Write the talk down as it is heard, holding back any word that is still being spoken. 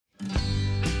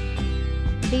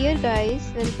Dear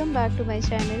guys, welcome back to my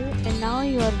channel, and now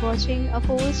you are watching a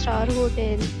 4-star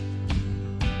hotel.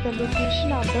 The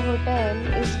location of the hotel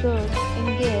is good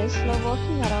and guests love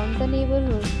walking around the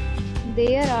neighborhood.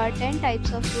 There are 10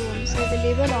 types of rooms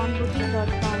available on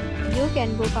booking.com. You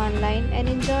can book online and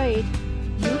enjoy it.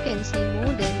 You can see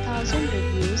more than 1,000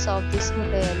 reviews of this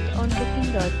hotel on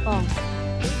booking.com.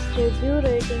 Its review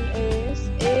rating is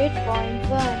 8.1,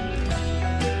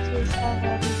 which is a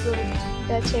very good.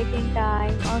 The check-in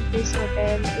time of this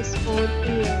hotel is 4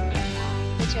 p.m.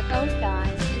 The checkout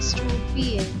time is 2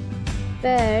 p.m.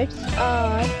 Pets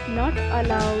are not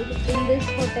allowed in this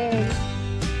hotel.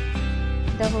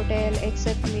 The hotel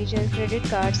accepts major credit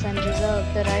cards and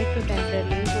reserves the right to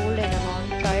temporarily hold an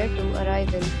amount prior to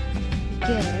arrival.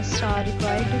 Guests are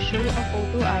required to show a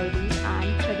photo ID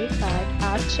and credit card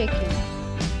at check-in.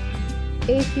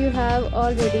 If you have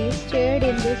already stayed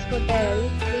in this hotel,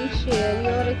 please share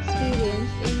your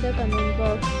experience in the comment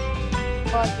box.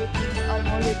 For booking or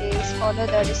more details, follow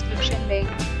the description link.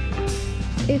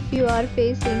 If you are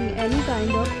facing any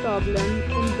kind of problem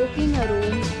in booking a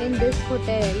room in this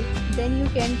hotel, then you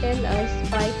can tell us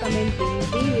by commenting.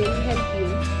 We will help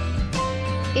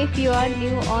you. If you are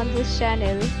new on this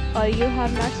channel or you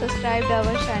have not subscribed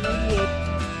our channel yet,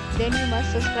 then you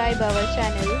must subscribe our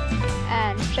channel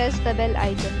and press the bell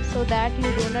icon so that you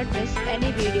do not miss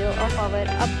any video of our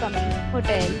upcoming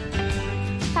hotel.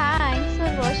 Thanks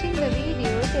for watching the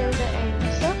video till the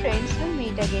end. So friends, will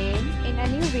meet again in a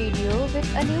new video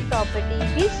with a new property.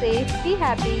 Be safe, be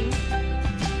happy.